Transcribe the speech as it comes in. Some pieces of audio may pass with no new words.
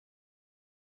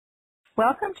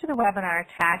Welcome to the webinar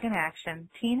Tag in Action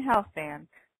Teen Health Van,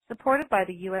 supported by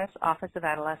the U.S. Office of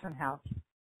Adolescent Health.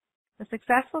 The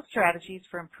Successful Strategies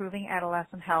for Improving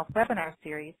Adolescent Health webinar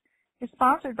series is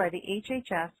sponsored by the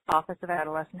HHS Office of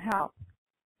Adolescent Health.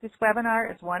 This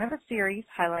webinar is one of a series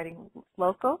highlighting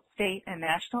local, state, and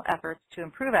national efforts to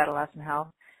improve adolescent health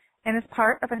and is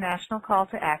part of a national call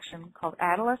to action called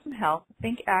Adolescent Health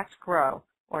Think, Act, Grow,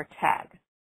 or TAG.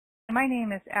 My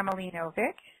name is Emily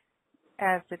Novick.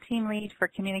 As the team lead for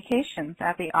communications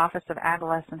at the Office of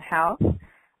Adolescent Health,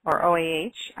 or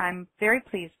OAH, I'm very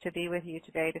pleased to be with you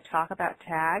today to talk about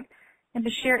TAG and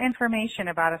to share information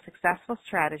about a successful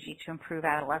strategy to improve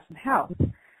adolescent health.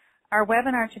 Our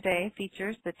webinar today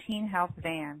features the Teen Health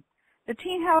Van. The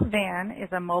Teen Health Van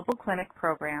is a mobile clinic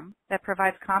program that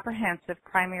provides comprehensive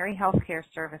primary health care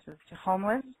services to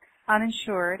homeless,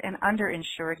 uninsured, and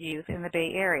underinsured youth in the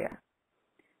Bay Area.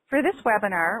 For this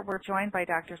webinar, we're joined by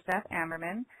Dr. Seth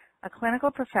Ammerman, a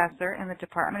clinical professor in the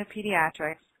Department of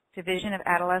Pediatrics, Division of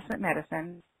Adolescent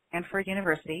Medicine, Stanford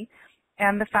University,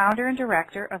 and the founder and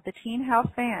director of the Teen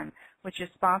Health Van, which is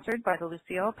sponsored by the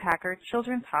Lucile Packard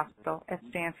Children's Hospital at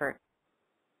Stanford.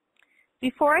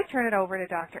 Before I turn it over to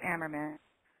Dr. Ammerman,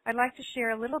 I'd like to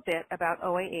share a little bit about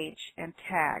OAH and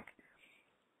TAG.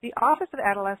 The Office of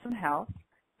Adolescent Health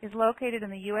is located in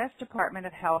the U.S. Department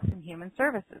of Health and Human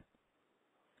Services.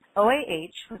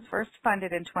 OAH was first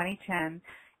funded in 2010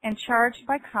 and charged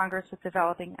by Congress with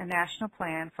developing a national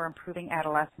plan for improving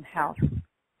adolescent health.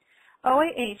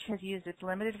 OAH has used its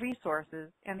limited resources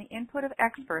and the input of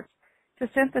experts to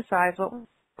synthesize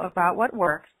about what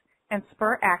works and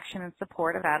spur action in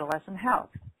support of adolescent health.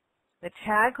 The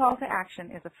TAG call to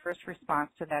action is a first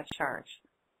response to that charge.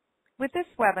 With this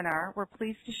webinar, we're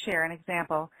pleased to share an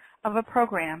example of a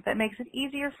program that makes it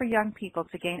easier for young people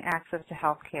to gain access to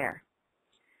health care.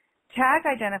 TAG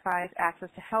identifies access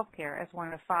to health care as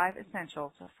one of 5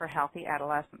 essentials for healthy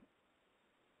adolescents.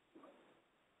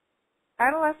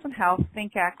 Adolescent Health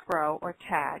Think, Act, Grow, or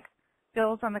TAG,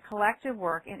 builds on the collective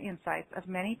work and insights of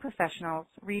many professionals,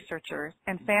 researchers,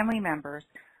 and family members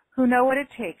who know what it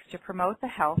takes to promote the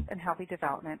health and healthy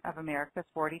development of America's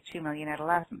 42 million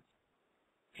adolescents.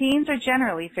 Teens are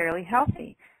generally fairly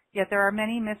healthy, yet there are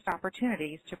many missed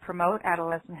opportunities to promote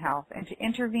adolescent health and to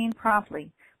intervene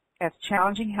promptly as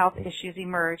challenging health issues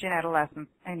emerge in adolescence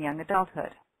and young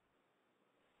adulthood.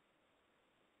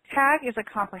 TAG is a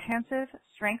comprehensive,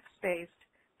 strengths-based,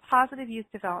 positive youth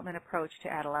development approach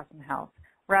to adolescent health,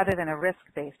 rather than a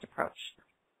risk-based approach.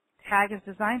 TAG is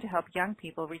designed to help young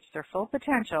people reach their full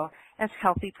potential as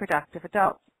healthy, productive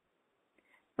adults.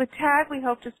 With TAG, we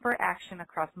hope to spur action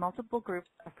across multiple groups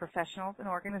of professionals and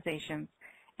organizations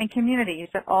and communities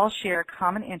that all share a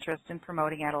common interest in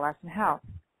promoting adolescent health.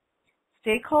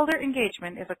 Stakeholder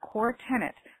engagement is a core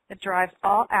tenet that drives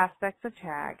all aspects of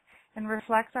TAG and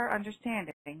reflects our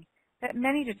understanding that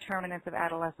many determinants of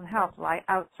adolescent health lie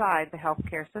outside the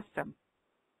healthcare system.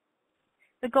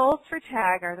 The goals for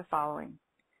TAG are the following: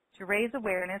 to raise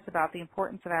awareness about the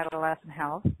importance of adolescent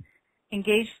health,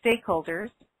 engage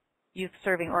stakeholders,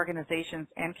 youth-serving organizations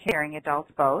and caring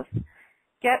adults both,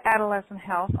 get adolescent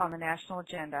health on the national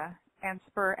agenda, and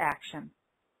spur action.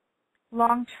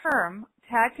 Long-term,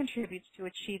 TAG contributes to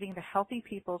achieving the Healthy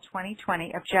People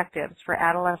 2020 objectives for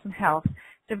adolescent health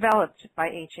developed by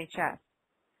HHS.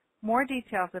 More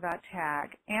details about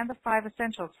TAG and the 5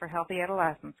 essentials for healthy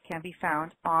adolescents can be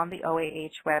found on the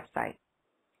OAH website.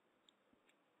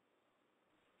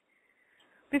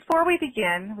 Before we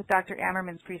begin with Dr.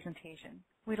 Ammerman's presentation,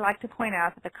 we'd like to point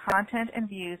out that the content and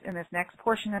views in this next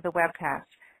portion of the webcast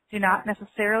do not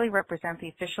necessarily represent the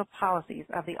official policies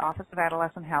of the Office of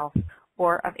Adolescent Health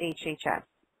or of HHS.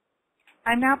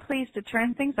 I'm now pleased to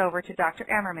turn things over to Dr.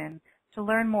 Ammerman to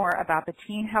learn more about the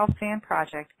Teen Health Van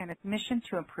project and its mission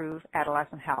to improve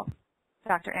adolescent health.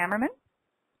 Dr. Ammerman?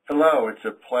 Hello, it's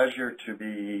a pleasure to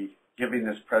be giving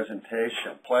this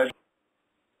presentation.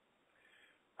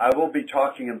 I will be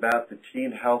talking about the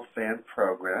Teen Health Van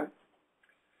program,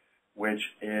 which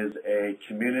is a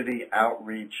community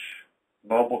outreach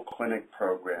mobile clinic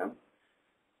program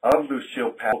of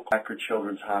Lucile Packard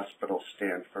Children's Hospital,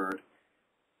 Stanford,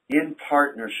 in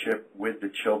partnership with the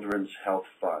Children's Health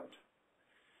Fund.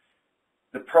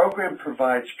 The program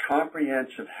provides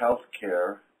comprehensive health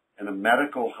care and a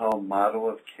medical home model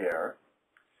of care,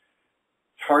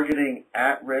 targeting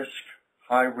at-risk,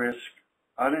 high-risk,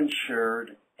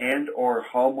 uninsured, and/or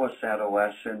homeless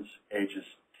adolescents ages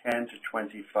 10 to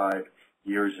 25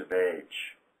 years of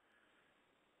age.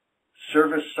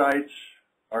 Service sites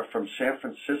are from San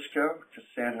Francisco to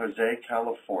San Jose,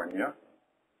 California.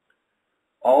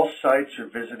 All sites are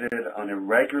visited on a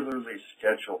regularly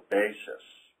scheduled basis.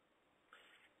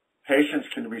 Patients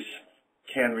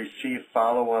can receive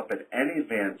follow-up at any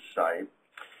van site,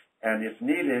 and if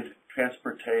needed,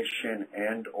 transportation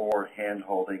and/or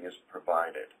hand-holding is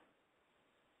provided.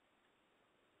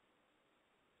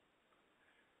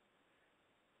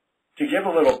 To give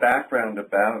a little background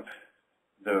about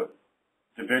the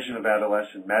Division of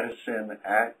Adolescent Medicine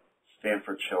at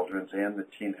Stanford Children's and the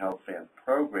Teen Health Van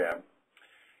program,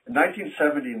 in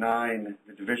 1979,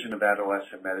 the Division of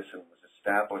Adolescent Medicine was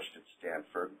established at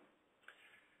Stanford.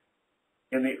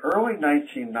 In the early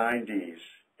 1990s,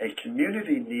 a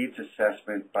community needs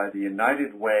assessment by the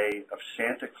United Way of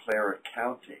Santa Clara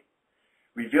County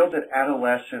revealed that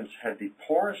adolescents had the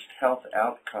poorest health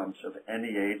outcomes of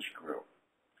any age group.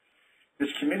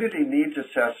 This community needs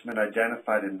assessment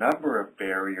identified a number of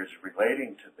barriers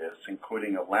relating to this,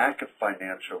 including a lack of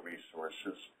financial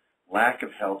resources, lack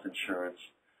of health insurance,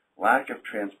 lack of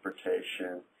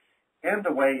transportation, and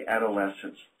the way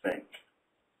adolescents think.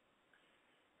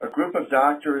 A group of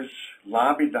doctors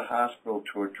lobbied the hospital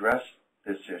to address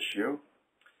this issue,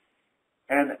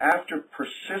 and after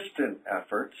persistent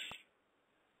efforts,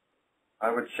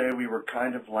 I would say we were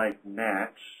kind of like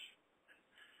gnats,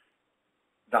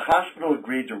 the hospital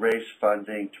agreed to raise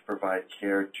funding to provide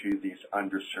care to these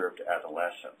underserved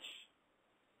adolescents.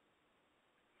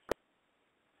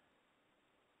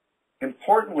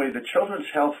 Importantly, the Children's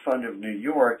Health Fund of New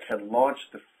York had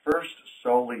launched the first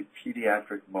solely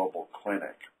pediatric mobile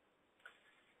clinic.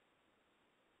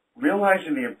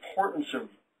 Realizing the importance of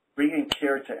bringing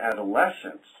care to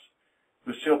adolescents,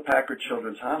 Lucile Packard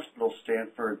Children's Hospital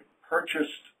Stanford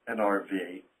purchased an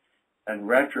RV and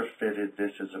retrofitted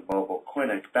this as a mobile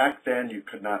clinic. Back then, you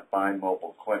could not buy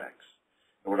mobile clinics.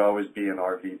 It would always be an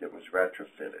RV that was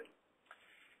retrofitted.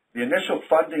 The initial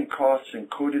funding costs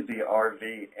included the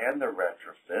RV and the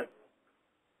retrofit.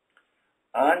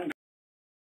 Ongoing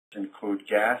costs include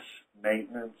gas,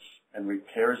 maintenance, and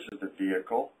repairs of the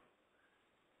vehicle,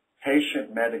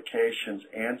 patient medications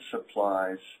and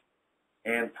supplies,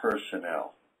 and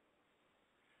personnel.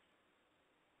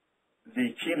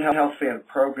 The Teen Health Van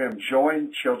program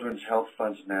joined Children's Health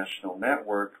Fund's national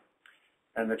network,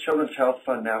 and the Children's Health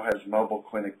Fund now has mobile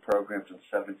clinic programs in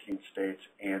 17 states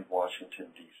and Washington,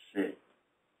 D.C.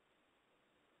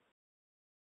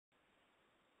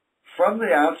 From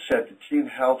the outset, the Teen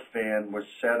Health Van was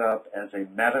set up as a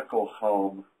medical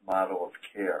home model of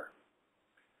care.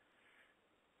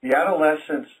 The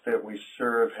adolescents that we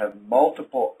serve have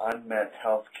multiple unmet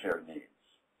health care needs: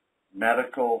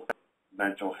 medical,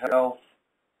 mental health,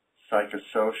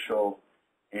 psychosocial,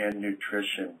 and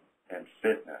nutrition and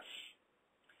fitness.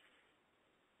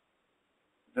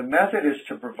 The method is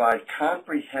to provide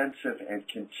comprehensive and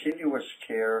continuous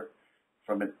care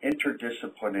from an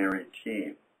interdisciplinary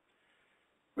team,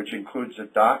 which includes a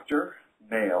doctor,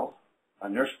 male, a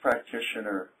nurse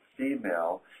practitioner,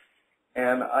 female,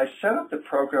 and I set up the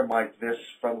program like this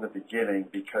from the beginning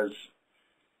because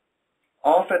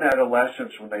often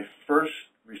adolescents, when they first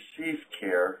receive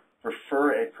care,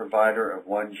 prefer a provider of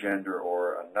one gender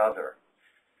or another.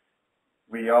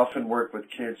 We often work with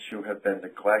kids who have been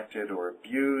neglected or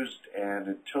abused, and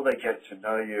until they get to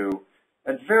know you,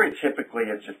 and very typically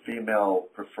it's a female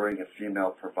preferring a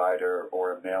female provider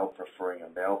or a male preferring a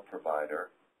male provider.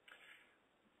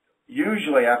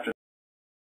 Usually after,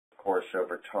 of course,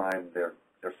 over time, they're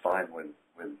fine with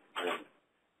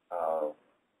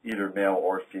either male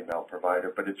or female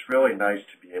provider, but it's really nice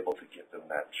to be able to give them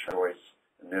that choice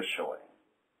initially.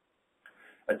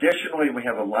 Additionally, we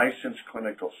have a licensed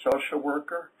clinical social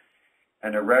worker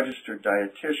and a registered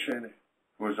dietitian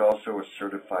who is also a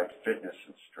certified fitness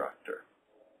instructor.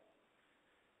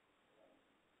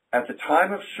 At the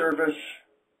time of service,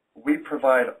 we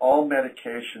provide all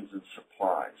medications and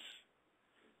supplies.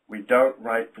 We don't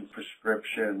write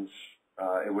prescriptions.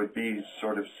 It would be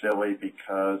sort of silly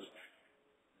because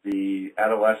the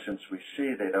adolescents we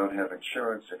see, they don't have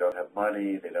insurance, they don't have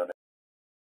money, they don't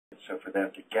have, so for them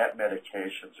to get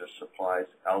medications or supplies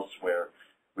elsewhere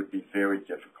would be very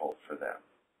difficult for them.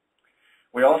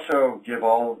 We also give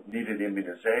all needed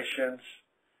immunizations.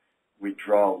 We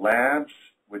draw labs,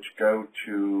 which go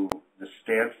to the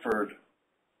Stanford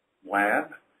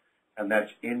lab, and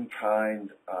that's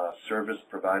in-kind service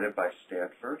provided by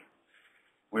Stanford.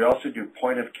 We also do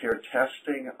point-of-care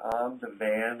testing on the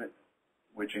van,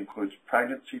 which includes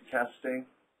pregnancy testing,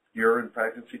 urine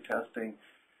pregnancy testing,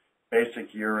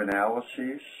 basic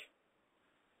urinalyses,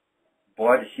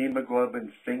 blood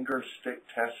hemoglobin finger stick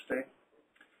testing,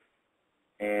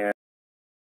 and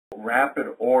rapid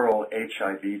oral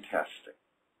HIV testing.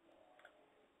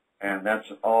 And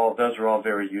those are all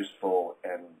very useful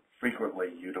and frequently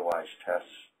utilized tests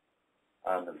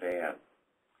on the van.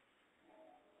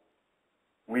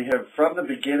 We have, from the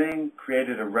beginning,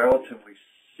 created a relatively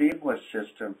seamless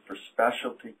system for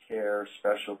specialty care,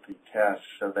 specialty tests,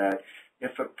 so that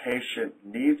if a patient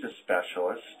needs a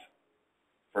specialist,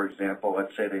 for example,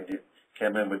 let's say they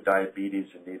came in with diabetes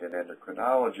and need an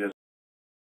endocrinologist,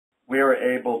 we are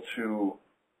able to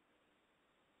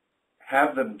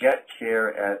have them get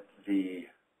care at the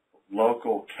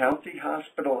local county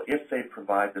hospital if they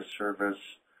provide the service,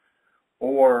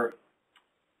 or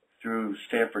through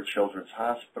Stanford Children's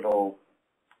Hospital,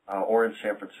 or in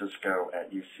San Francisco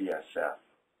at UCSF.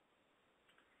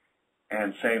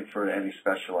 And same for any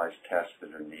specialized tests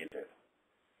that are needed.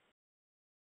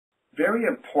 Very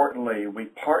importantly, we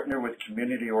partner with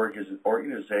community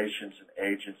organizations and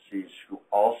agencies who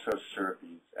also serve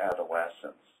these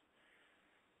adolescents.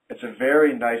 It's a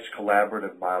very nice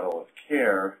collaborative model of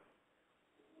care.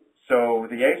 So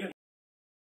the agencies,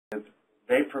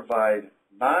 they provide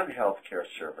non-healthcare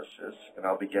services, and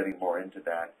I'll be getting more into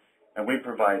that, and we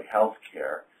provide health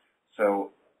care.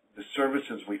 So the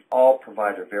services we all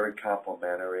provide are very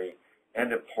complementary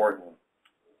and important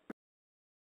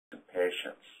to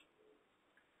patients.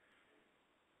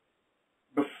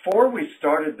 Before we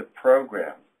started the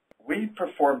program, we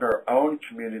performed our own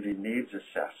community needs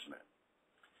assessment.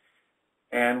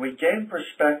 And we gained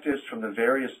perspectives from the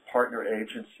various partner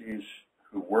agencies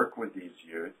who work with these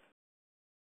youth,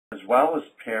 as well as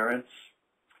parents,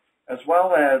 as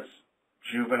well as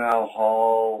juvenile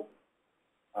hall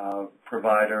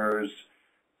providers,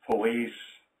 police,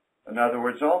 in other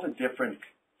words, all the different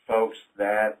folks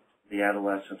that the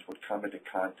adolescents would come into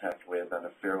contact with on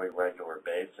a fairly regular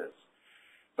basis.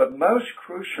 But most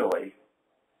crucially,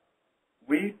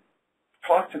 we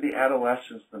talked to the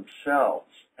adolescents themselves,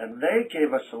 and they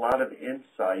gave us a lot of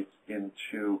insights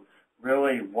into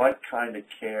really what kind of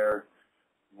care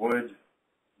would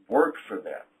work for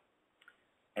them.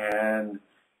 And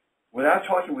without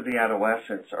talking with the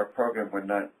adolescents, our program would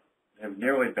not have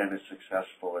nearly been as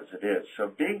successful as it is. So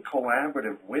being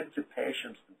collaborative with the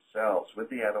patients themselves, with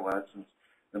the adolescents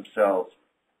themselves,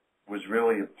 was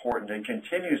really important and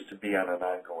continues to be on an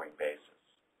ongoing basis.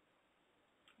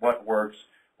 What works,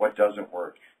 what doesn't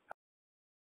work,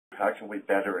 how can we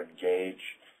better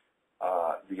engage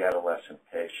the adolescent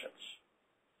patients?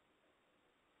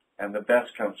 And the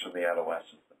best comes from the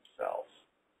adolescents themselves.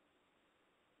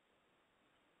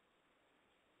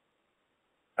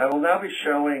 I will now be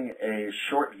showing a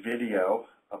short video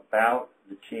about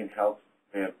the Teen Health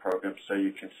Van program so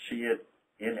you can see it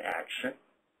in action.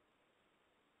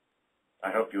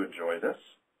 I hope you enjoy this.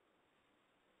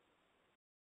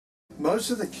 Most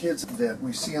of the kids that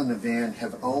we see on the van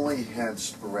have only had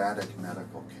sporadic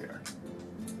medical care,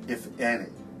 if any.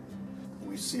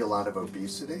 We see a lot of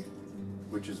obesity,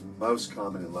 which is most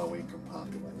common in low-income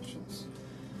populations.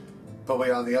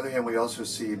 But on the other hand, we also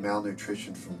see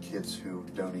malnutrition from kids who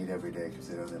don't eat every day because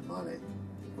they don't have money,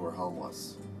 who are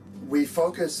homeless. We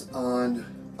focus on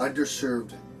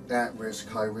underserved, at-risk,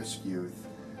 high-risk youth,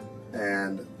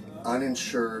 and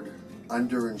uninsured,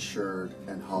 underinsured,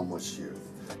 and homeless youth.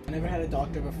 I never had a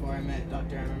doctor before I met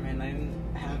Dr. Emmerman. I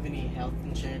didn't have any health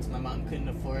insurance. My mom couldn't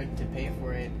afford to pay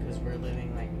for it because we're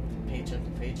living like paycheck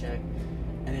to paycheck.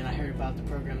 And then I heard about the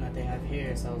program that they have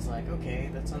here, so I was like, okay,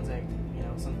 that sounds like, you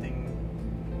know, something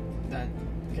that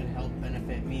can help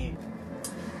benefit me.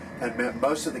 And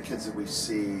most of the kids that we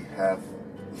see have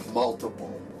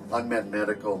multiple unmet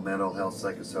medical, mental health,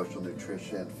 psychosocial,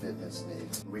 nutrition, fitness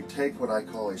needs. We take what I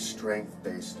call a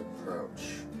strength-based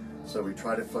approach. So we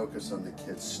try to focus on the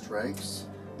kids' strengths,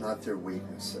 not their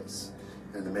weaknesses.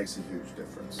 And it makes a huge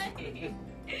difference. Hey.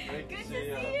 Good to see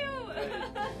you.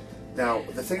 Now,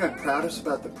 the thing I'm proudest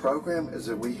about the program is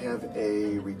that we have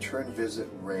a return visit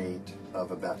rate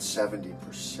of about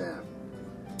 70%,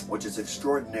 which is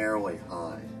extraordinarily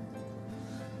high.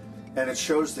 And it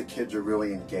shows the kids are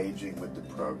really engaging with the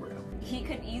program. He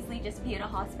could easily just be in a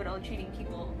hospital treating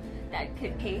people that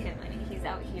could pay him money. He's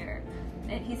out here.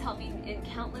 And he's helped me in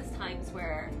countless times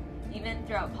where, even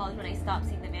throughout college when I stopped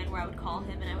seeing the man, where I would call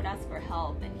him and I would ask for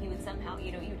help, and he would somehow,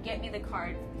 you know, he would get me the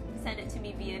card, send it to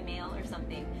me via mail or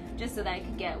something, just so that I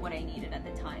could get what I needed at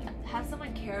the time. Have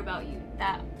someone care about you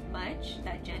that much,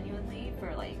 that genuinely,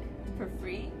 for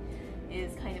free,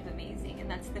 is kind of amazing. And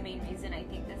that's the main reason I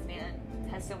think this man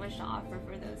has so much to offer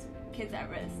for those kids at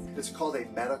risk. It's called a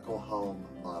medical home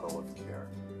model of care.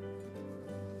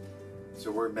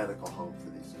 So we're a medical home for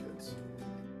these kids.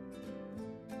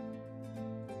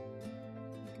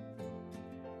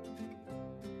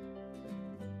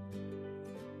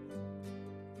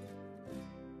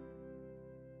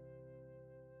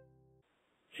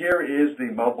 Here is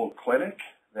the mobile clinic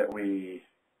that we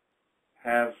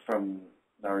have from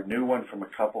our new one from a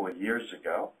couple of years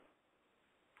ago.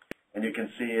 And you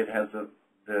can see it has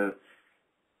the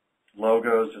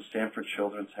logos of Stanford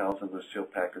Children's Health and Lucille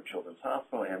Packard Children's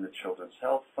Hospital and the Children's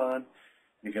Health Fund.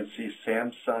 You can see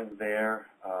Samsung there,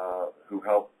 who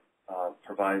helped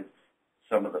provide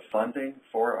some of the funding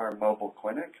for our mobile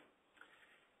clinic.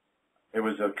 It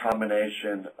was a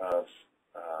combination of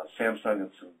Samsung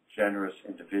and some generous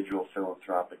individual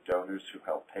philanthropic donors who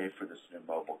helped pay for this new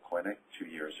mobile clinic 2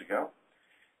 years ago.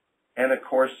 And of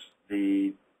course,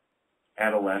 the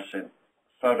adolescent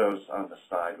photos on the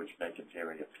side, which make it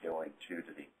very appealing to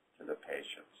the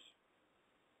patients.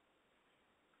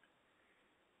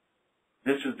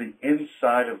 This is the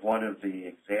inside of one of the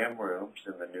exam rooms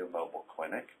in the new mobile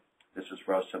clinic. This is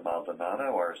Rosa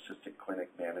Maldonado, our assistant clinic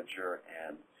manager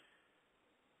and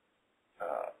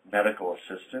medical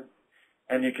assistant.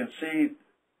 And you can see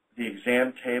the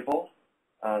exam table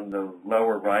on the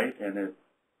lower right, and it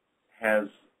has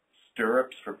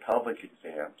stirrups for pelvic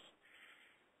exams.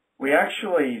 We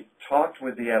actually talked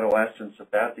with the adolescents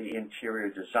about the interior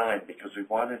design because we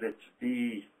wanted it to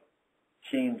be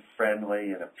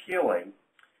teen-friendly and appealing,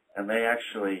 and they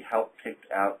actually helped pick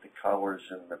out the colors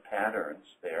and the patterns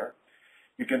there.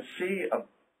 You can see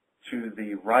to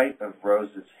the right of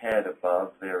Rose's head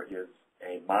above there is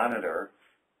a monitor.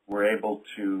 We're able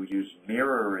to use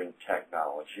mirroring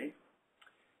technology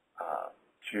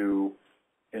to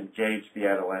engage the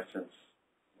adolescents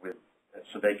with,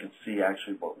 so they can see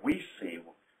actually what we see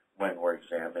when we're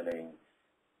examining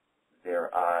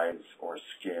their eyes or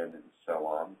skin and so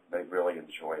on. They really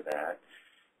enjoy that.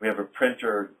 We have a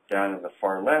printer down in the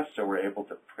far left, so we're able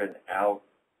to print out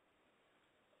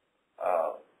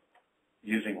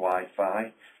using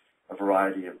Wi-Fi a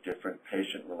variety of different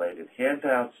patient-related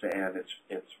handouts, and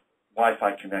it's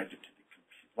Wi-Fi connected to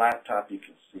the laptop you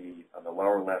can see on the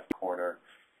lower left corner.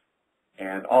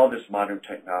 And all this modern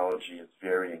technology is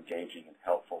very engaging and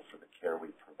helpful for the care we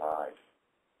provide.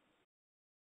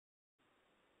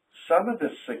 Some of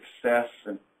the success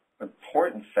and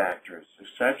important factors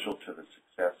essential to the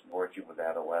success in working with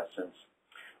adolescents,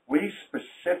 we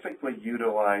specifically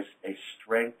utilize a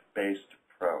strength-based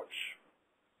approach.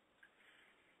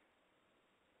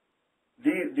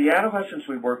 The adolescents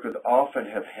we work with often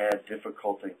have had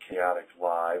difficult and chaotic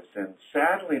lives, and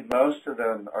sadly most of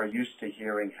them are used to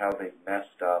hearing how they've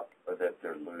messed up or that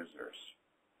they're losers.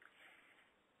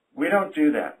 We don't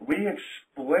do that. We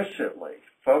explicitly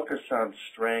focus on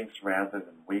strengths rather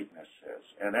than weaknesses.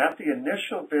 And at the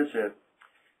initial visit,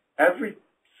 every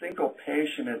single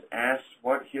patient is asked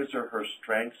what his or her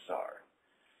strengths are.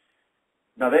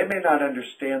 Now, they may not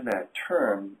understand that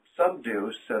term. Some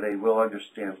do, so they will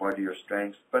understand what are your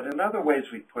strengths. But in other ways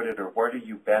we put it are what are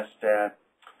you best at,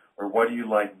 or what do you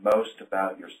like most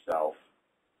about yourself.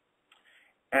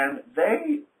 And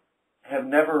they have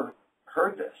never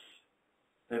heard this.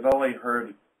 They've only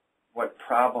heard what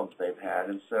problems they've had.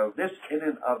 And so this in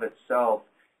and of itself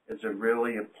is a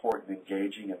really important,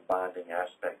 engaging, and bonding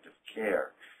aspect of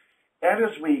care. And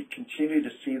as we continue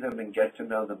to see them and get to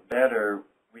know them better,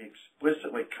 we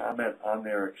explicitly comment on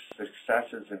their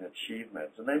successes and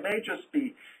achievements. And they may just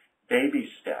be baby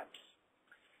steps.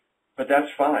 But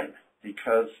that's fine,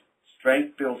 because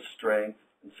strength builds strength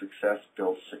and success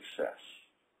builds success.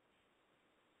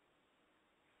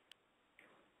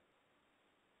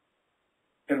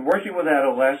 In working with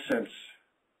adolescents,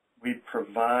 we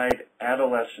provide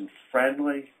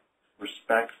adolescent-friendly,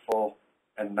 respectful,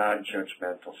 and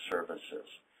non-judgmental services.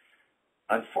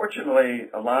 Unfortunately,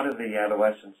 a lot of the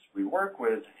adolescents we work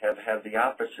with have had the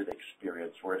opposite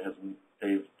experience, where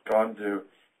they've gone to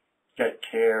get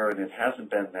care and it hasn't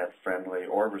been that friendly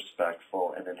or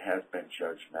respectful, and it has been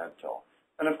judgmental.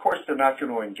 And of course, they're not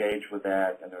going to engage with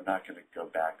that, and they're not going to go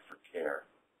back for care.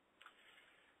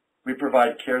 We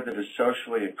provide care that is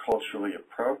socially and culturally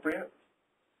appropriate.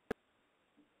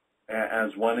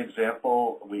 As one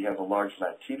example, we have a large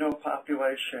Latino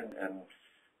population, and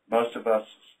most of us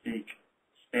speak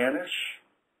Spanish,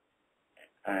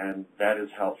 and that is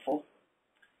helpful.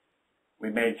 We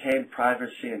maintain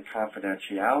privacy and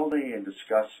confidentiality and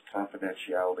discuss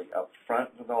confidentiality up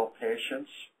front with all patients.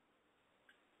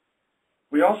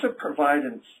 We also provide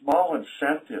small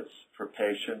incentives for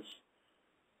patients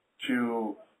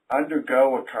to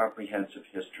undergo a comprehensive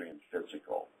history and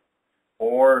physical,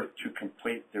 or to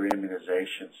complete their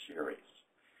immunization series.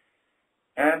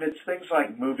 And it's things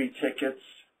like movie tickets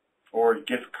or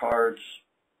gift cards.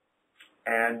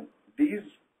 And these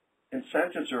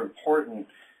incentives are important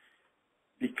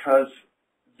because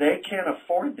they can't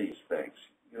afford these things.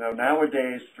 You know,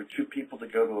 nowadays, for two people to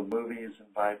go to the movies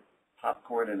and buy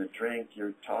popcorn and a drink,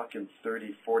 you're talking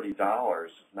 $30, $40,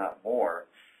 if not more.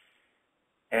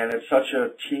 And it's such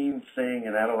a teen thing,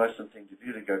 an adolescent thing to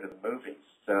do, to go to the movies.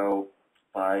 So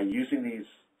by using these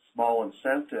small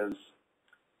incentives,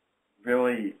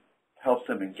 really helps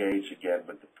them engage again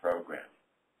with the program.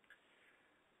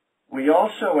 We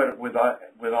also, with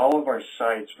all of our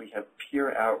sites, we have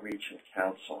peer outreach and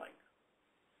counseling.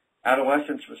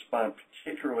 Adolescents respond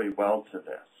particularly well to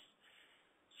this.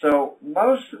 So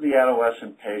most of the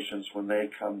adolescent patients, when they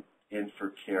come in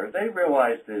for care, they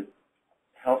realize that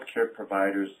healthcare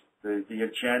providers, the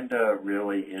agenda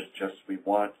really is just, we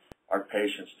want our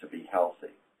patients to be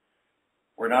healthy.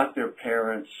 We're not their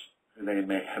parents who they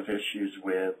may have issues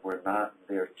with. We're not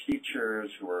their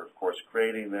teachers who are, of course,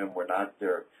 grading them. We're not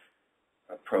their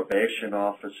probation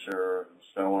officer and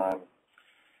so on.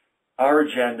 Our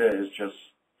agenda is just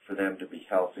for them to be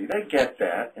healthy. They get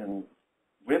that, and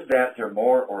with that, they're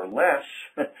more or less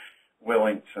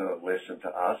willing to listen to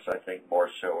us, I think more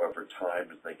so over time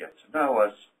as they get to know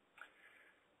us.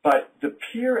 But the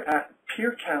peer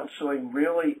counseling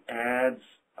really adds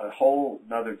a whole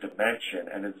other dimension,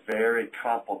 and is very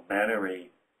complementary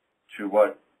to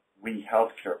what we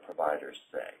healthcare providers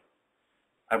say.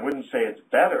 I wouldn't say it's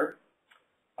better,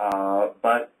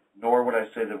 but nor would I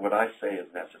say that what I say is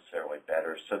necessarily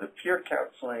better. So the peer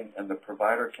counseling and the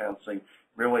provider counseling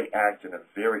really act in a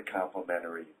very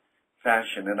complementary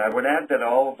fashion. And I would add that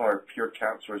all of our peer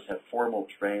counselors have formal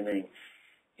training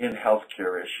in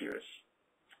healthcare issues.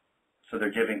 So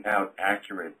they're giving out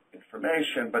accurate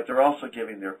information, but they're also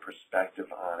giving their perspective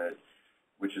on it,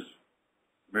 which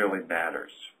really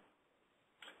matters.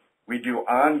 We do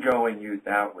ongoing youth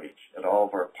outreach at all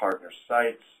of our partner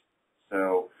sites.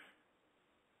 So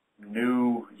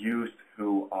new youth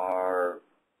who are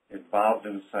involved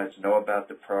in the sites know about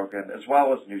the program, as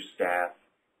well as new staff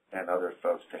and other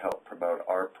folks to help promote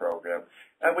our program.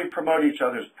 And we promote each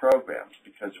other's programs,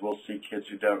 because we'll see kids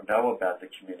who don't know about the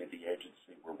community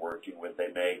agency we're working with.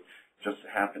 They may just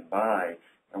happen by,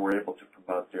 and we're able to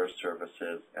promote their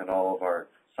services, and all of our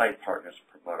site partners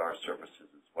promote our services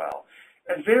as well.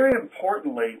 And very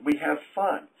importantly, we have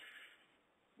fun.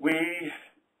 We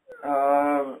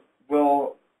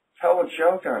will tell a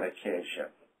joke on occasion.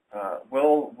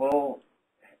 We'll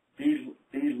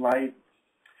be light,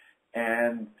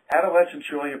 and adolescents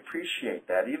really appreciate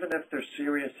that. Even if there's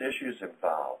serious issues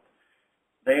involved,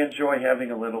 they enjoy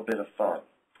having a little bit of fun,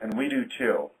 and we do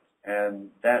too. And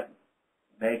that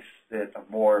makes it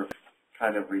a more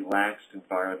kind of relaxed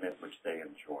environment which they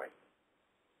enjoy.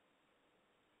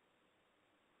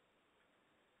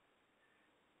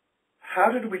 How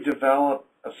did we develop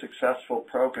a successful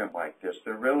program like this?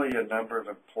 There are really a number of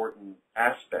important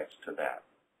aspects to that.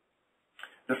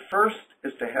 The first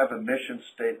is to have a mission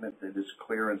statement that is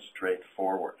clear and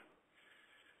straightforward.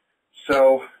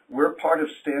 So we're part of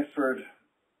Stanford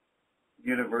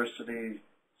University,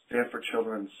 Stanford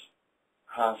Children's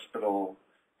Hospital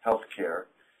Healthcare,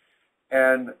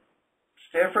 and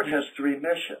Stanford has 3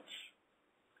 missions.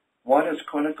 One is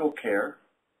clinical care.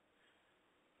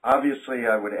 Obviously,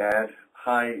 I would add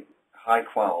high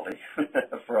quality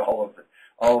for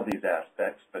all of these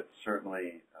aspects, but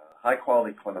certainly high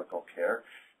quality clinical care.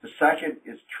 The second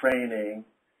is training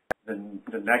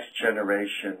the next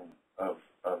generation of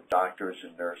doctors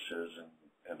and nurses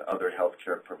and other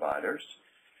healthcare providers.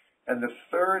 And the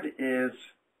third is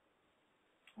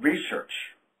research.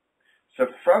 So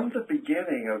from the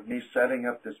beginning of me setting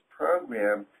up this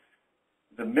program,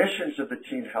 the missions of the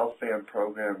Teen Health Fan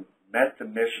program met the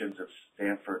missions of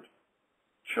Stanford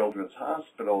Children's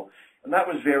Hospital, and that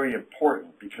was very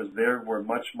important, because they were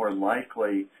much more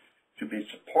likely to be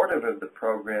supportive of the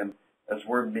program as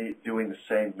we're doing the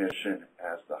same mission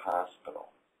as the hospital.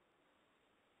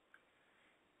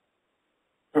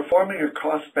 Performing a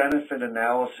cost-benefit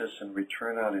analysis and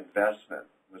return on investment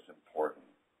was important.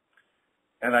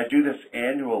 And I do this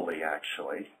annually,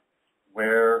 actually,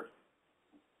 where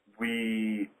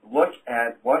we look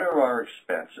at what are our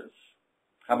expenses,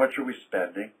 how much are we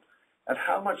spending, and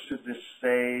how much does this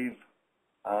save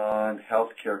on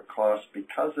healthcare costs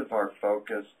because of our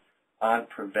focus on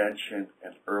prevention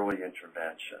and early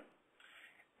intervention.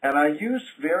 And I use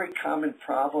very common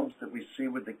problems that we see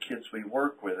with the kids we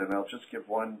work with, and I'll just give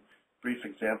one brief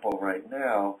example right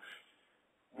now.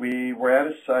 We were at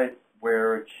a site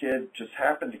where a kid just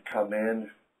happened to come in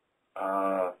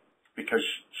because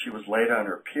she was late on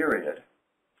her period.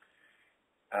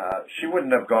 She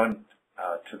wouldn't have gone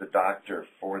to the doctor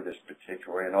for this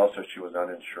particular, and also she was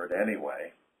uninsured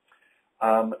anyway.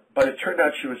 But it turned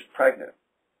out she was pregnant.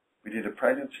 We did a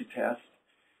pregnancy test.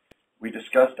 We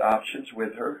discussed options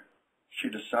with her. She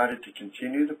decided to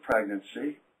continue the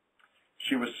pregnancy.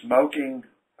 She was smoking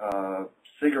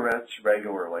cigarettes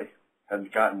regularly,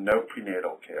 had gotten no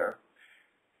prenatal care.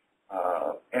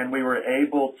 And we were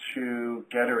able to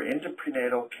get her into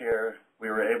prenatal care. We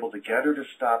were able to get her to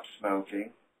stop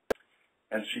smoking,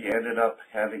 and she ended up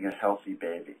having a healthy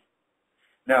baby.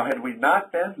 Now, had we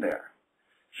not been there,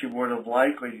 she would have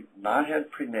likely not had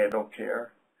prenatal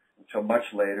care until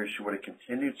much later. She would have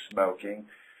continued smoking.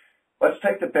 Let's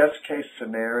take the best case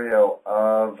scenario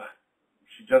of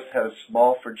she just had a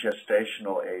small for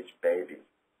gestational age baby,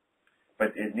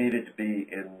 but it needed to be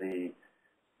in the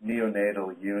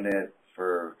neonatal unit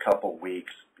for a couple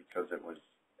weeks because it was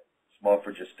small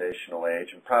for gestational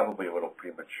age and probably a little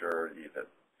premature even.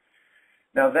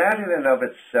 Now that in and of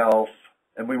itself,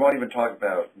 and we won't even talk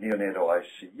about neonatal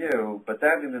ICU, but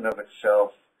that in and of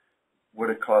itself would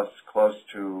have cost close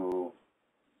to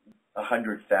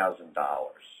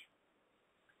 $100,000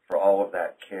 for all of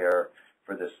that care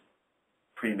for this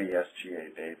preemie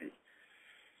SGA baby.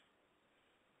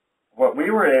 What we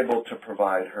were able to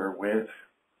provide her with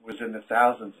was in the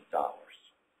thousands of dollars.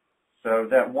 So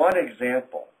that one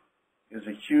example is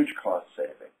a huge cost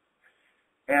saving.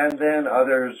 And then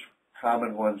others,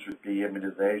 common ones would be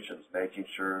immunizations, making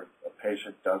sure a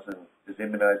patient is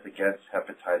immunized against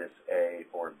hepatitis A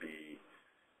or B,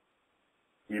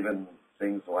 even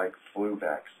things like flu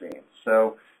vaccines.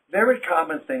 So very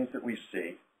common things that we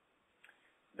see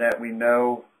that we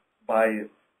know by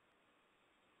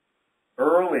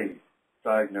early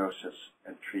diagnosis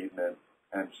and treatment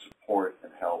and support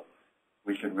and help,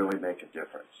 we can really make a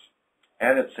difference.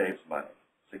 And it saves money,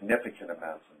 significant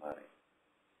amounts of money.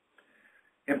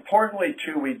 Importantly,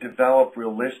 too, we develop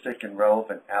realistic and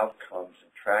relevant outcomes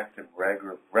and track them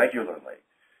regularly.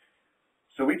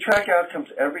 So we track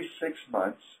outcomes every 6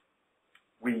 months.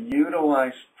 We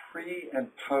utilize pre-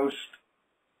 and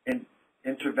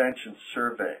post-intervention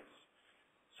surveys.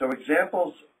 So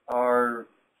examples are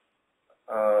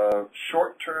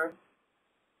short-term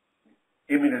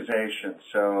immunization.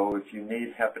 So if you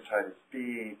need hepatitis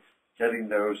B, getting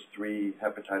those 3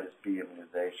 hepatitis B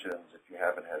immunizations if you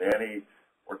haven't had any,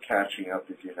 or catching up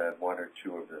if you had 1 or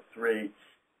 2 of the 3,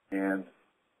 and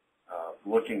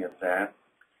looking at that.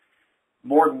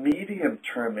 More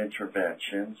medium-term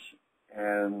interventions,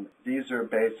 and these are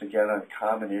based again on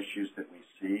common issues that we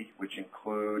see, which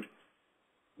include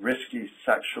risky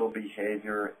sexual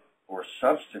behavior or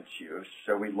substance use.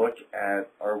 So we look at,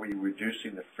 are we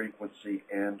reducing the frequency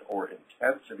and or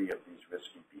intensity of these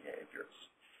risky behaviors?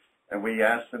 And we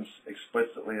ask them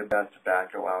explicitly about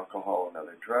tobacco, alcohol, and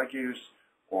other drug use,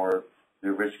 or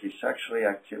their risky sexual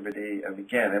activity. And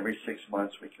again, every 6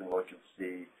 months we can look and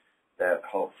see that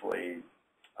hopefully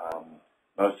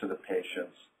most of the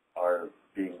patients are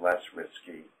being less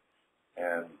risky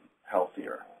and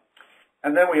healthier.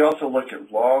 And then we also look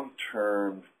at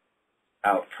long-term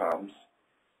outcomes.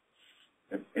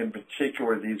 In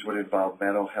particular, these would involve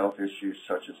mental health issues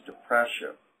such as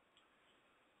depression.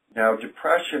 Now,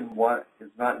 depression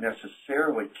is not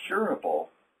necessarily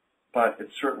curable, but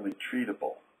it's certainly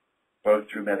treatable, both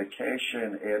through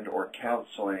medication and or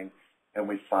counseling, and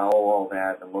we follow all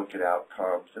that and look at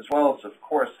outcomes, as well as, of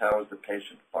course, how is the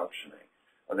patient functioning?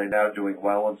 Are they now doing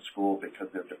well in school because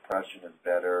their depression is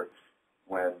better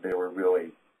when they were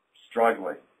really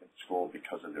struggling in school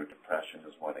because of their depression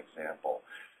is one example.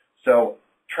 So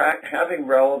having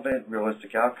relevant,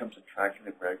 realistic outcomes and tracking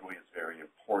them regularly is very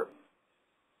important.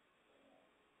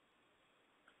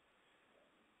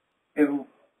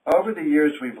 Over the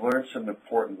years, we've learned some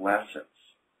important lessons.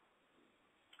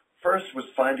 First was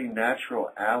finding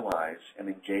natural allies and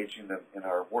engaging them in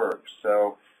our work.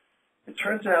 So it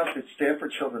turns out that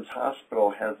Stanford Children's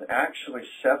Hospital has actually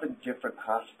 7 different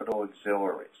hospital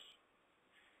auxiliaries,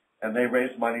 and they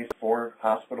raise money for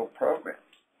hospital programs.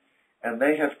 And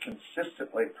they have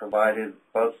consistently provided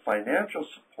both financial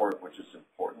support, which is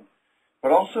important,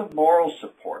 but also moral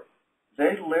support.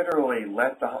 They literally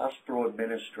let the hospital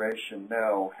administration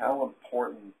know how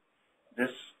important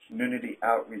this community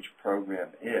outreach program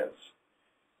is.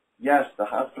 Yes, the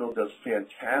hospital does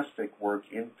fantastic work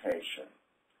inpatient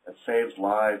and saves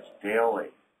lives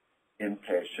daily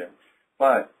inpatient,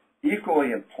 but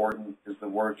equally important is the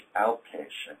work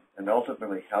outpatient and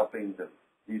ultimately helping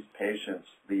these patients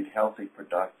lead healthy,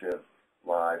 productive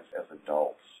lives as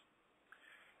adults.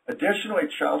 Additionally,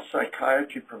 child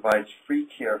psychiatry provides free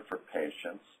care for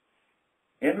patients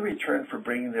in return for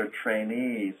bringing their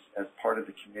trainees as part of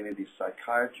the community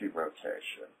psychiatry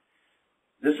rotation.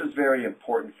 This is very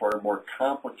important for our more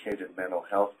complicated mental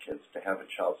health kids to have a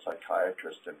child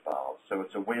psychiatrist involved. So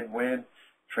it's a win-win.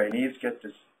 Trainees get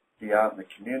to be out in the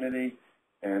community,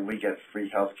 and we get free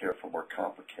health care for more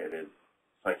complicated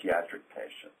psychiatric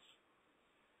patients.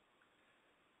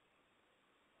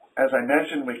 As I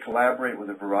mentioned, we collaborate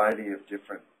with a variety of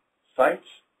different sites,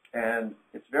 and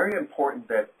it's very important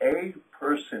that a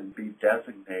person be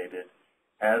designated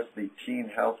as the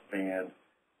teen health band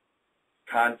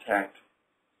contact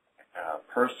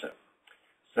person.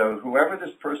 So whoever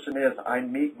this person is, I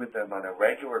meet with them on a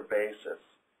regular basis.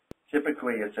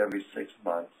 Typically it's every 6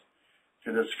 months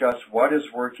to discuss what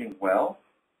is working well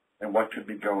and what could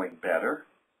be going better.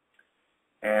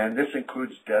 And this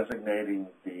includes designating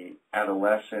the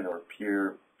adolescent or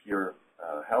peer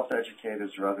health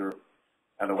educators or other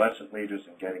adolescent leaders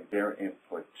and getting their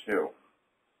input too.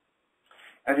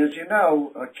 And as you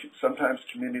know, sometimes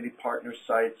community partner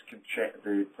sites can change,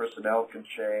 the personnel can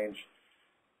change,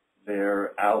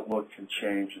 their outlook can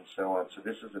change, and so on. So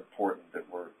this is important that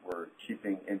we're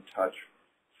keeping in touch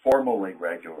formally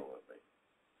regularly.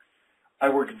 I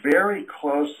work very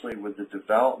closely with the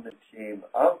development team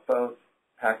of both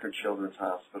Packard Children's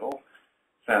Hospital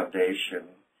Foundation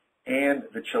and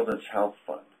the Children's Health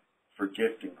Fund for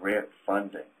gift and grant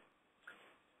funding.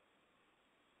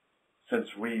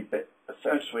 Since we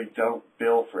essentially don't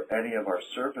bill for any of our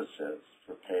services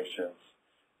for patients,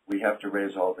 we have to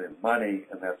raise all the money,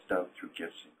 and that's done through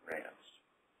gifts and grants.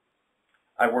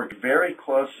 I work very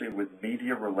closely with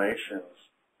media relations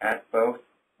at both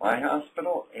my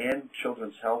hospital and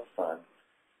Children's Health Fund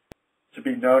to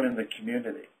be known in the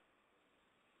community.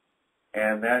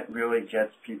 And that really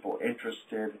gets people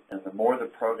interested, and the more the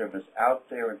program is out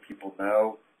there and people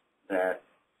know that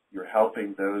you're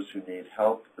helping those who need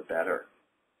help, the better.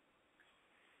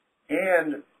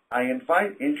 And I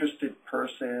invite interested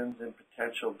persons and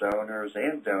potential donors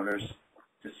and donors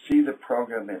to see the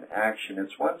program in action.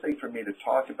 It's one thing for me to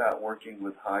talk about working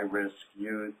with high-risk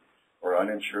youth or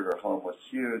uninsured or homeless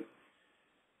youth,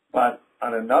 but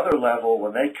on another level,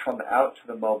 when they come out to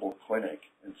the mobile clinic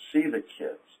and see the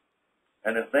kids,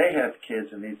 and if they have kids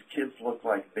and these kids look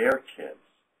like their kids,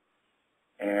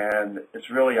 and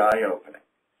it's really eye-opening.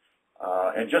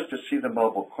 And just to see the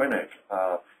mobile clinic,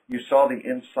 you saw the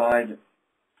inside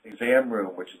exam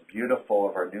room, which is beautiful,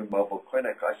 of our new mobile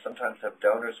clinic. I sometimes have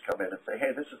donors come in and say,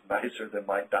 hey, this is nicer than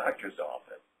my doctor's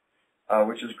office,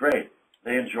 which is great.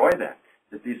 They enjoy that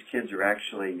these kids are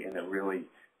actually in a really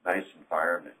nice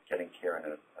environment, getting care in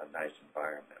a nice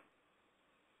environment.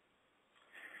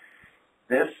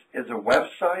 This is a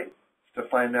website to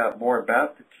find out more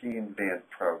about the Teen Band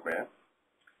program,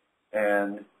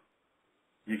 and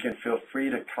you can feel free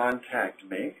to contact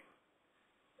me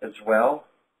as well.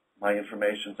 My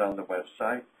information's on the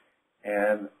website,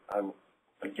 and I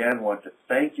again want to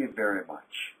thank you very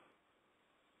much.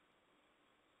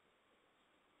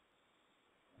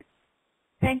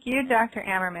 Thank you, Dr.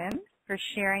 Ammerman, for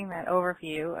sharing that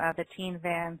overview of the Teen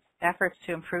Band's efforts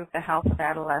to improve the health of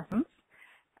adolescents.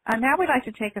 Now we'd like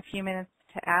to take a few minutes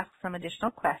to ask some additional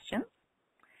questions.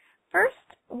 First,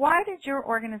 why did your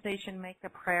organization make a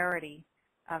priority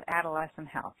of adolescent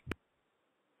health?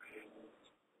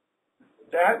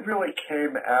 That really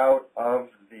came out of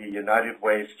the United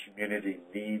Way's community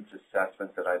needs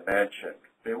assessment that I mentioned.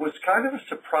 It was kind of a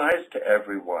surprise to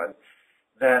everyone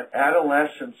that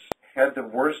adolescents had the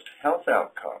worst health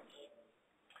outcomes.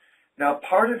 Now,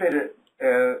 part of it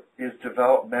is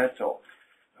developmental.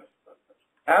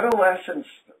 Adolescents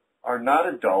are not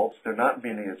adults. They're not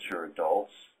miniature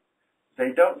adults.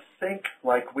 They don't think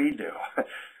like we do.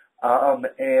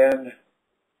 And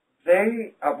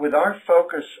they, with our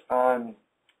focus on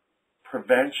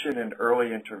prevention and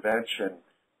early intervention,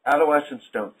 adolescents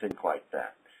don't think like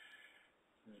that.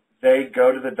 They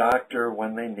go to the doctor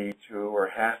when they need to or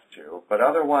have to, but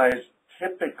otherwise,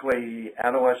 typically,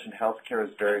 adolescent health care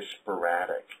is very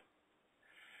sporadic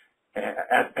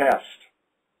at best.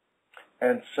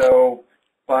 And so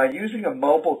by using a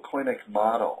mobile clinic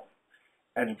model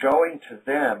and going to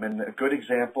them, and a good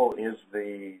example is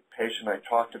the patient I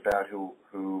talked about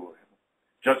who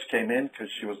just came in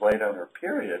because she was late on her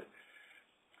period,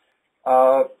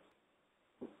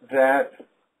 that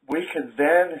we could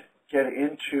then get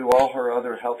into all her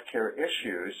other healthcare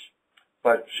issues,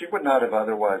 but she would not have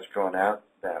otherwise gone out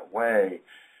that way.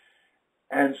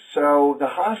 And so the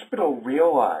hospital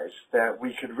realized that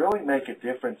we could really make a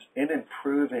difference in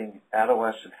improving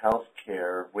adolescent health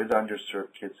care with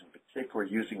underserved kids in particular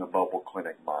using a mobile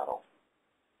clinic model.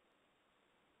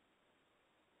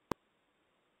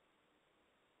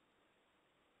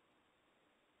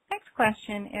 Next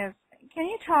question is, can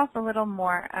you tell us a little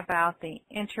more about the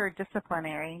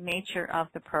interdisciplinary nature of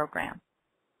the program?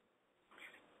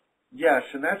 Yes,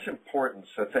 and that's important,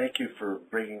 so thank you for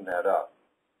bringing that up.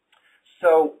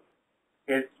 So,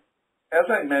 as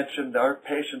I mentioned, our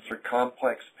patients are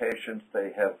complex patients.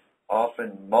 They have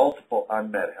often multiple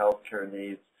unmet healthcare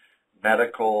needs,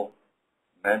 medical,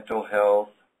 mental health,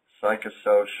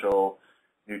 psychosocial,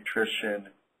 nutrition,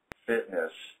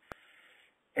 fitness.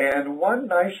 And one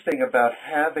nice thing about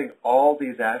having all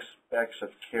these aspects of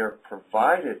care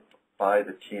provided by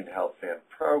the Teen Health Van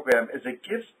program is it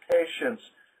gives patients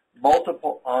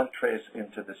multiple entrees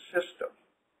into the system,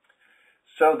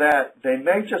 so that they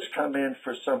may just come in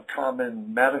for some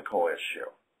common medical issue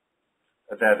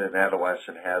that an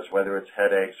adolescent has, whether it's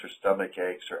headaches or stomach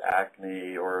aches or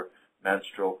acne or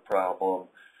menstrual problem,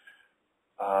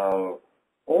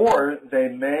 or they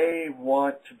may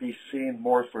want to be seen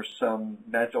more for some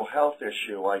mental health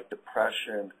issue like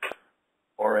depression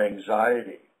or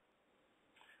anxiety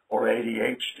or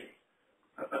ADHD,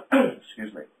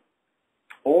 excuse me.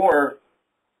 Or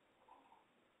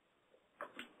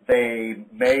they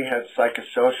may have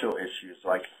psychosocial issues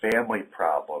like family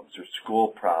problems or school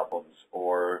problems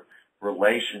or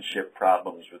relationship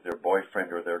problems with their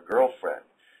boyfriend or their girlfriend,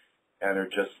 and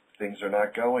things are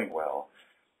not going well.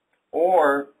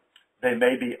 Or they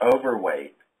may be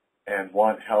overweight and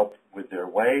want help with their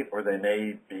weight, or they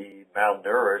may be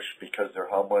malnourished because they're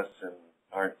homeless and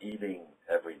aren't eating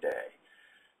every day.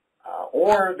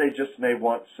 Or they just may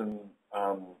want some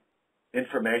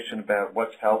information about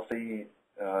what's healthy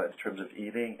in terms of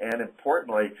eating. And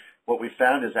importantly, what we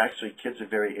found is actually kids are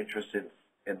very interested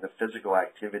in the physical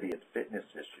activity and fitness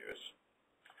issues.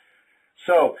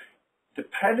 So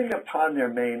depending upon their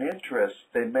main interests,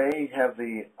 they may have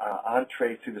the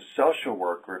entree through the social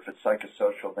worker if it's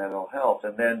psychosocial mental health,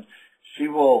 and then she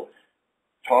will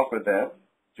talk with them,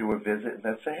 do a visit, and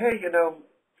then say, hey,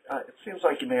 it seems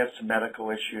like you may have some medical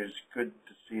issues. Good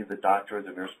to see the doctor or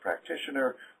the nurse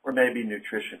practitioner, or maybe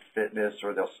nutrition fitness,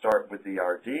 or they'll start with the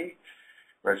RD,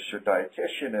 registered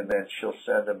dietitian, and then she'll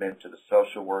send them into the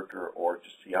social worker or to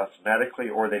see us medically,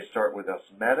 or they start with us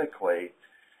medically,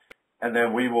 and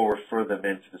then we will refer them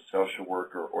into the social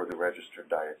worker or the registered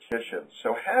dietitian.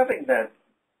 So having that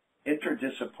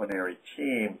interdisciplinary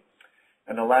team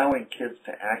and allowing kids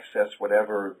to access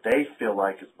whatever they feel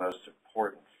like is most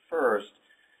important first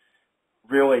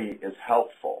really is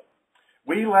helpful.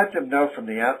 We let them know from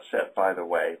the outset, by the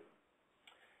way.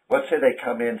 Let's say they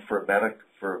come in for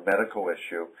a medical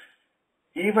issue.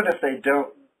 Even if they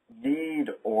don't need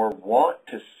or want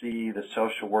to see the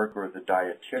social worker or the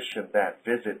dietitian that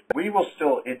visit, we will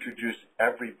still introduce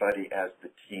everybody as the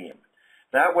team.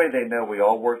 That way they know we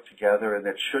all work together, and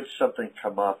that should something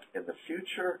come up in the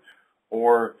future,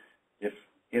 or if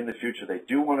in the future they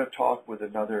do want to talk with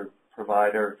another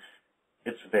provider,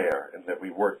 it's there, and that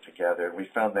we work together. And we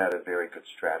found that a very good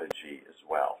strategy as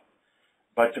well.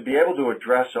 But to be able to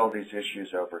address all these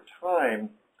issues over time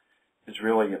is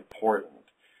really important.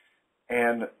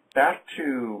 And back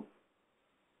to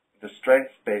the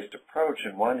strengths-based approach,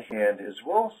 in one hand, is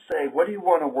we'll say, what do you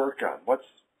want to work on?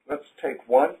 Let's take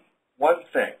one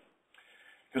thing,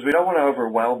 because we don't want to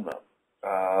overwhelm them.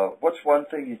 What's one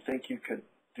thing you think you could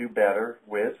do better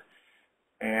with?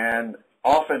 And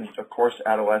often, of course,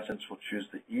 adolescents will choose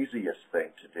the easiest thing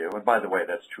to do. And by the way,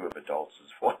 that's true of adults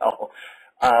as well.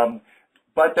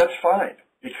 But that's fine,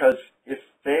 because if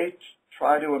they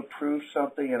try to improve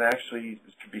something, and actually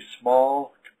it could be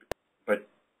small, but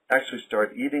actually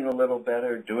start eating a little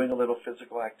better, doing a little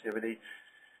physical activity,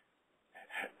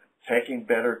 taking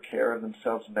better care of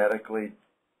themselves medically,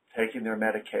 taking their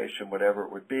medication, whatever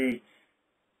it would be,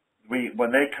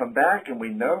 when they come back and we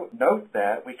note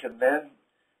that, we can then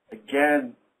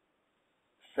again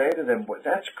say to them, well,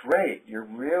 that's great, you're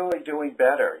really doing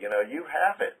better, you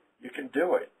have it, you can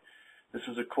do it. This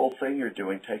is a cool thing you're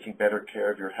doing, taking better care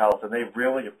of your health, and they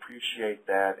really appreciate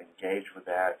that, engage with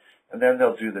that, and then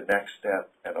they'll do the next step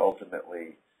and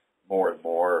ultimately more and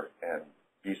more and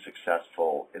be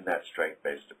successful in that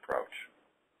strength-based approach.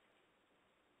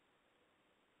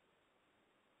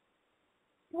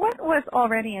 What was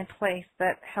already in place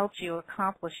that helped you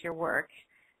accomplish your work?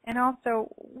 And also,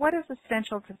 what is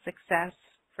essential to success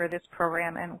for this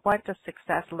program, and what does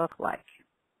success look like?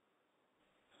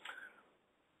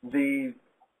 The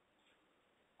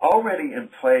already in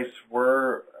place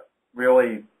were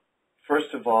really,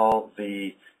 first of all,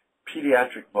 the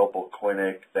pediatric mobile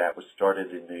clinic that was started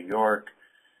in New York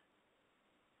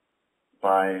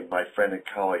by my friend and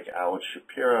colleague Alan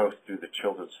Shapiro through the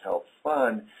Children's Health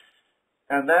Fund.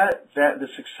 And the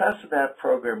success of that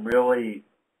program really,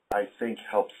 I think,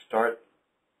 helped start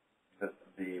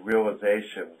the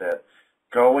realization that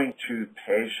going to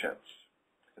patients,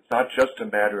 it's not just a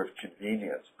matter of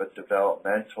convenience, but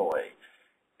developmentally,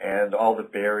 and all the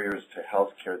barriers to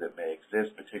healthcare that may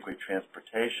exist, particularly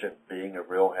transportation being a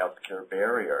real healthcare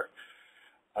barrier,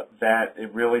 that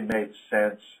it really made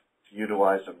sense to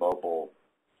utilize a mobile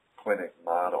clinic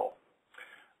model.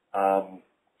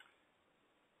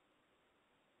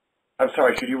 I'm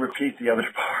sorry, could you repeat the other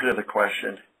part of the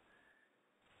question?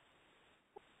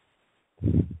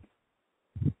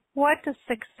 What does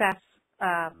success,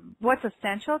 what's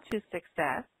essential to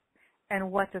success,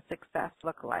 and what does success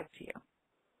look like to you?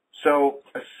 So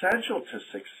essential to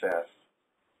success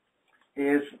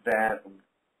is that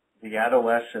the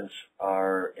adolescents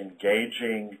are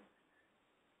engaging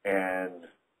and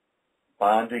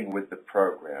bonding with the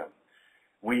program.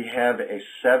 We have a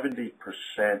 70%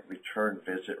 return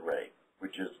visit rate,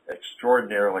 which is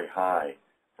extraordinarily high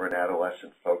for an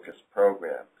adolescent-focused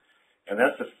program. And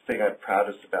that's the thing I'm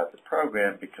proudest about the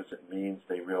program, because it means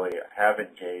they really have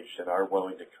engaged and are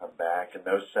willing to come back. And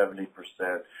those 70%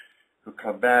 who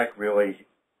come back really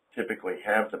typically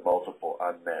have the multiple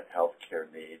unmet health care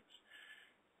needs.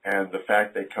 And the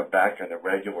fact they come back on a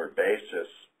regular basis.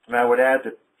 And I would add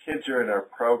that kids are in our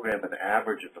program an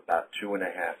average of about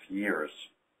 2.5 years.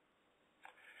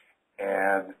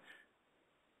 And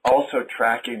also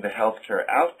tracking the healthcare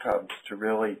outcomes to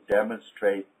really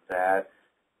demonstrate that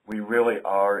we really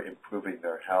are improving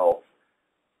their health.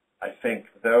 I think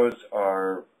those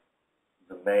are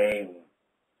the main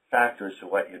factors to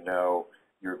let you know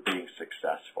you're being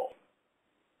successful.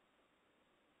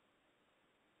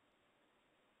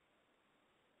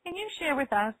 Can you share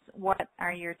with us what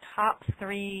are your top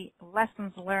 3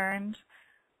 lessons learned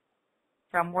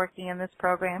from working in this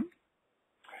program?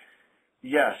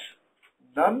 Yes.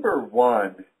 Number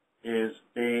 1 is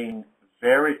being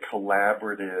very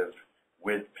collaborative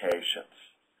with patients.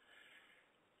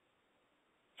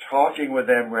 Talking with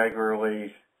them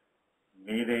regularly,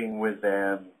 meeting with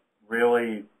them,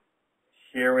 really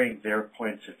hearing their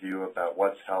points of view about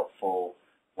what's helpful,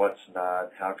 what's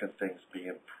not, how can things be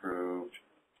improved,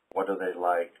 what do they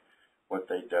like, what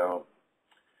they don't,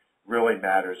 really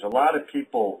matters. A lot of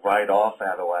people write off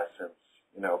adolescents.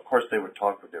 You know, of course they would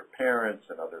talk with their parents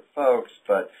and other folks,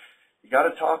 but you got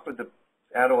to talk with the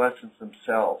adolescents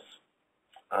themselves.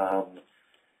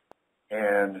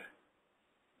 And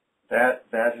that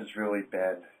has really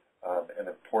been an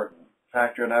important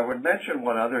factor. And I would mention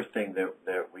one other thing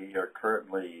that we are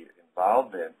currently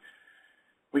involved in.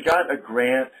 We got a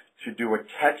grant to do a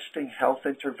texting health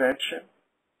intervention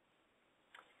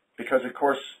because, of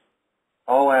course,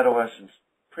 all adolescents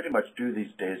pretty much do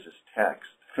these days is text.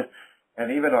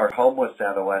 And even our homeless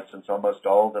adolescents, almost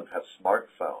all of them have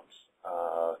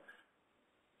smartphones.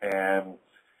 And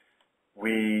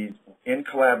we, in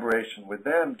collaboration with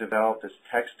them, developed this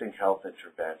texting health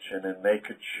intervention, and they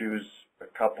could choose a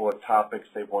couple of topics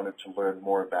they wanted to learn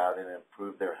more about and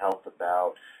improve their health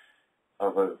about,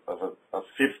 of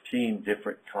 15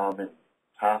 different common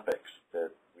topics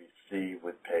that we see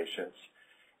with patients.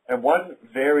 And one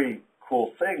very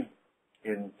cool thing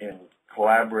in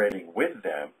collaborating with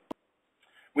them,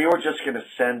 we were just going to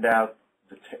send out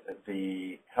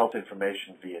the health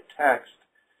information via text,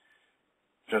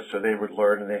 just so they would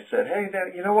learn, and they said, hey,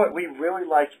 you know what, we really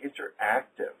like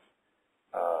interactive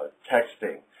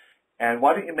texting, and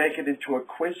why don't you make it into a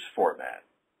quiz format?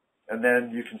 And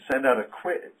then you can send out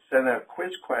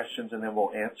quiz questions, and then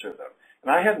we'll answer them. And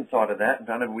I hadn't thought of that,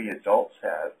 none of we adults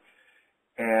had.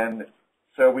 And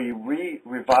so we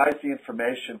revised the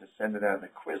information to send it out in a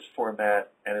quiz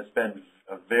format, and it's been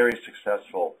a very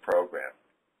successful program.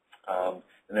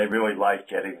 And they really like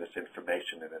getting this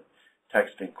information in a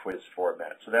texting quiz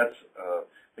format. So that's,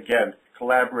 again,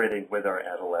 collaborating with our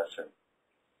adolescent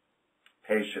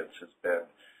patients has been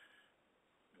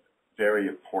very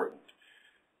important.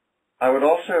 I would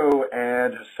also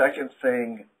add a second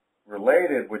thing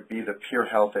related would be the peer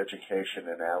health education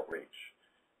and outreach.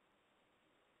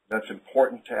 That's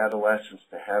important to adolescents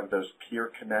to have those peer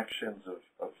connections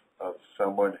of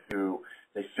someone who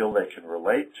they feel they can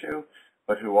relate to,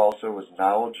 but who also is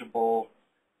knowledgeable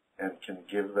and can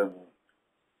give them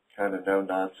kind of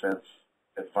no-nonsense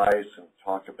advice and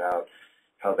talk about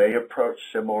how they approach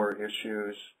similar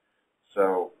issues.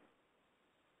 So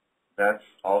that's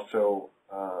also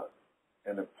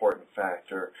an important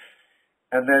factor.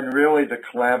 And then really the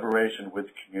collaboration with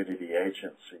community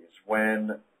agencies.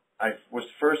 When I was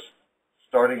first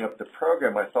starting up the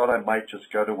program, I thought I might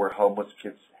just go to where homeless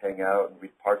kids hang out, and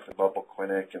we'd park the mobile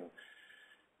clinic and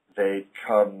they'd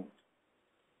come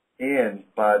in,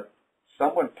 but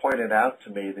someone pointed out to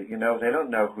me that, you know, they don't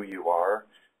know who you are,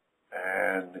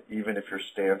 and even if you're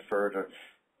Stanford,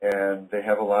 and they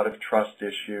have a lot of trust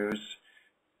issues,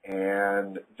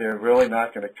 and they're really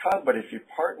not going to come. But if you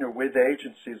partner with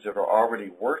agencies that are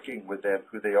already working with them,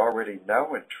 who they already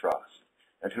know and trust,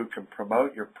 and who can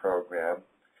promote your program,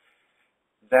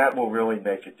 that will really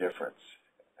make a difference.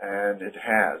 And it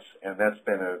has, and that's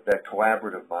been that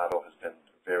collaborative model has been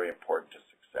very important to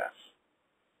success.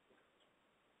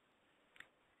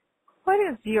 What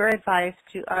is your advice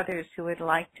to others who would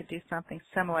like to do something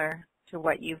similar to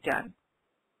what you've done?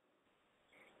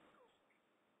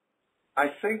 I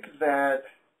think that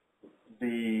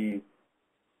a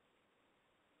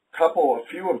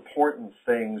few important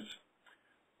things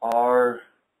are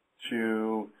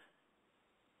to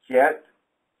get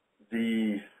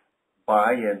the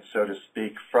buy-in, so to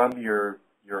speak, from your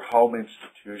home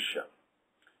institution.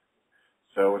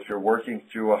 So if you're working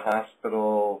through a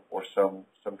hospital or some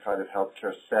kind of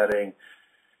healthcare setting,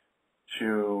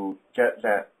 to get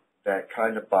that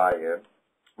kind of buy-in,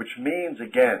 which means,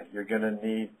 again, you're going to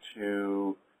need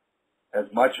to,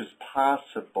 as much as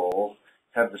possible,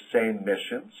 have the same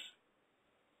mission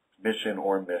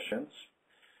or missions.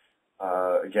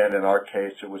 Again, in our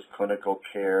case, it was clinical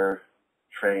care,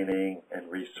 training, and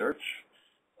research,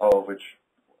 all of which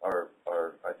are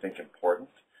I think, important.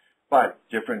 But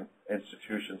different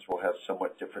institutions will have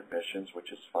somewhat different missions,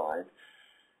 which is fine.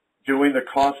 Doing the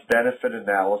cost-benefit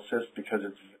analysis, because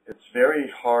it's very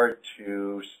hard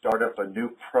to start up a new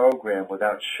program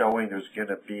without showing there's going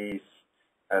to be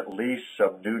at least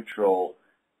some neutral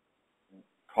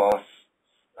costs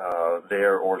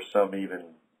there, or some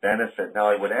even benefit. Now,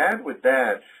 I would add with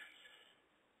that,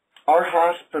 our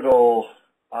hospital,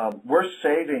 we're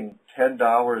saving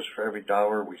 $10 for every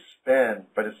dollar we spend,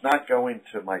 but it's not going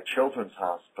to my children's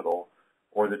hospital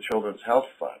or the Children's Health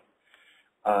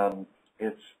Fund.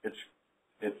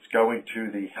 It's going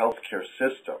to the healthcare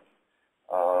system.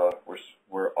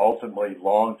 We're ultimately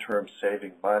long-term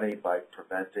saving money by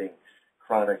preventing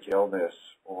chronic illness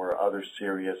or other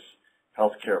serious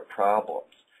healthcare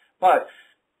problems. But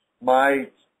my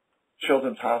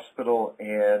Children's Hospital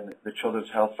and the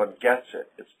Children's Health Fund gets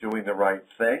it. It's doing the right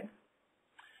thing,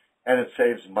 and it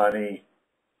saves money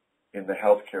in the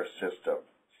healthcare system.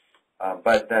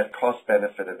 But that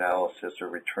cost-benefit analysis or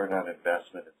return on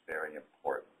investment is very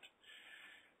important.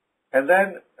 And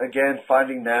then, again,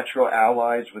 finding natural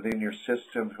allies within your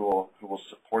system who will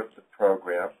support the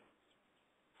program.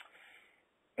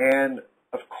 And,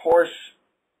 of course,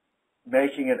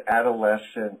 making it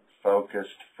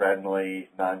adolescent-focused, friendly,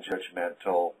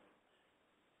 non-judgmental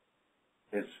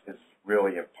is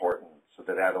really important so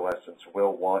that adolescents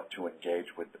will want to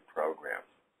engage with the program.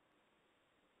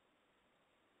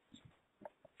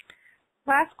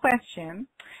 Last question.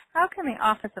 How can the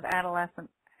Office of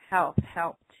Adolescent Health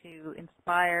help to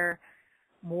inspire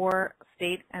more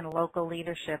state and local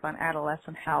leadership on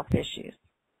adolescent health issues?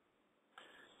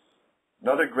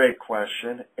 Another great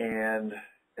question. And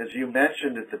as you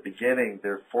mentioned at the beginning,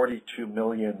 there are 42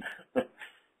 million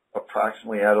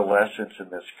approximately adolescents in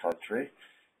this country.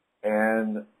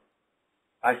 And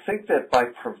I think that by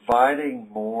providing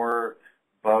more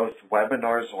both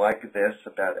webinars like this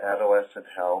about adolescent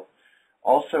health,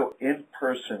 also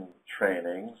in-person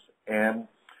trainings, and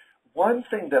one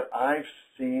thing that I've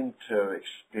seemed to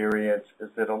experience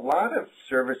is that a lot of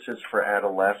services for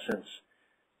adolescents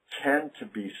tend to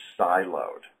be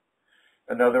siloed.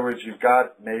 In other words, you've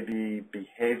got maybe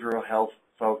behavioral health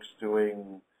folks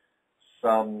doing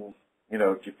some,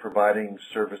 providing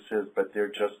services, but they're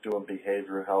just doing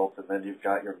behavioral health, and then you've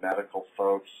got your medical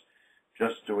folks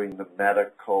just doing the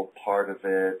medical part of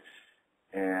it,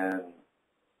 and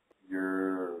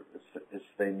if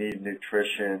they need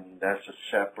nutrition, that's a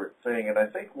separate thing. And I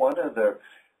think one of the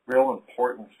real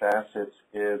important facets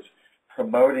is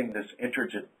promoting this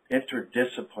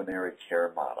interdisciplinary care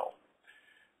model,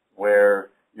 where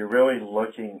you're really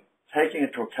taking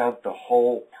into account the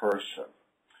whole person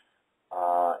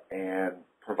and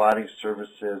providing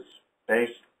services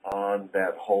based on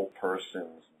that whole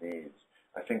person's needs.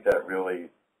 I think that really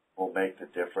will make the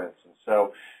difference. And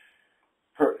so,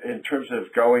 in terms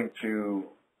of going to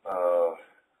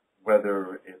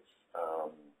whether it's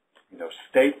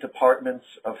state departments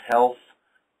of health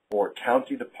or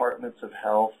county departments of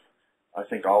health, I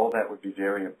think all of that would be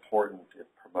very important in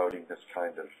promoting this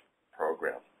kind of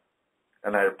program.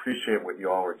 And I appreciate what you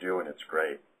all are doing. It's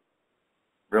great.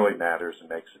 Really matters and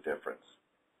makes a difference.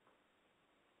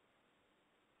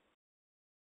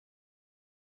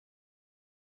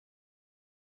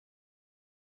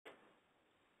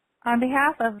 On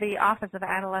behalf of the Office of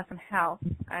Adolescent Health,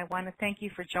 I want to thank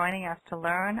you for joining us to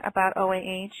learn about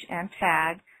OAH and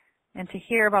TAG and to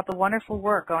hear about the wonderful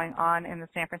work going on in the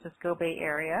San Francisco Bay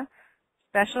Area.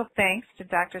 Special thanks to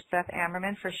Dr. Seth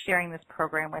Ammerman for sharing this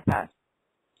program with us.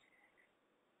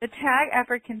 The TAG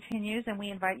effort continues, and we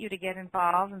invite you to get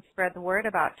involved and spread the word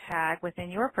about TAG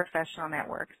within your professional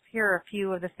networks. Here are a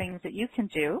few of the things that you can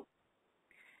do.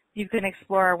 You can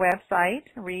explore our website,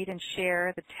 read and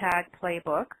share the TAG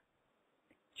playbook.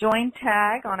 Join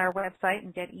TAG on our website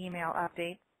and get email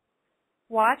updates.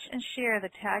 Watch and share the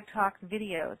Tag Talks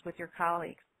videos with your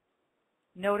colleagues.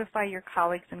 Notify your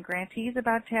colleagues and grantees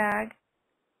about TAG.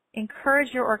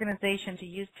 Encourage your organization to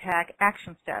use TAG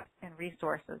action steps and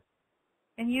resources,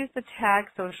 and use the TAG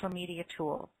social media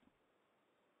tools.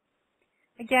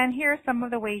 Again, here are some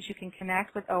of the ways you can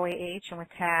connect with OAH and with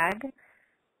TAG.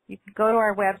 You can go to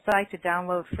our website to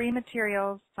download free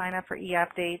materials, sign up for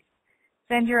e-updates,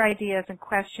 send your ideas and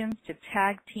questions to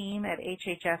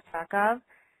tagteam@hhs.gov,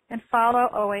 and follow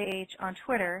OAH on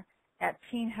Twitter at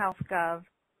TeenHealthGov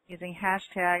using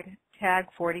hashtag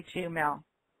TAG42mil.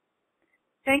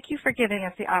 Thank you for giving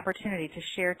us the opportunity to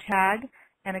share TAG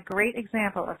and a great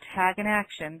example of TAG in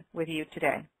action with you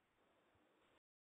today.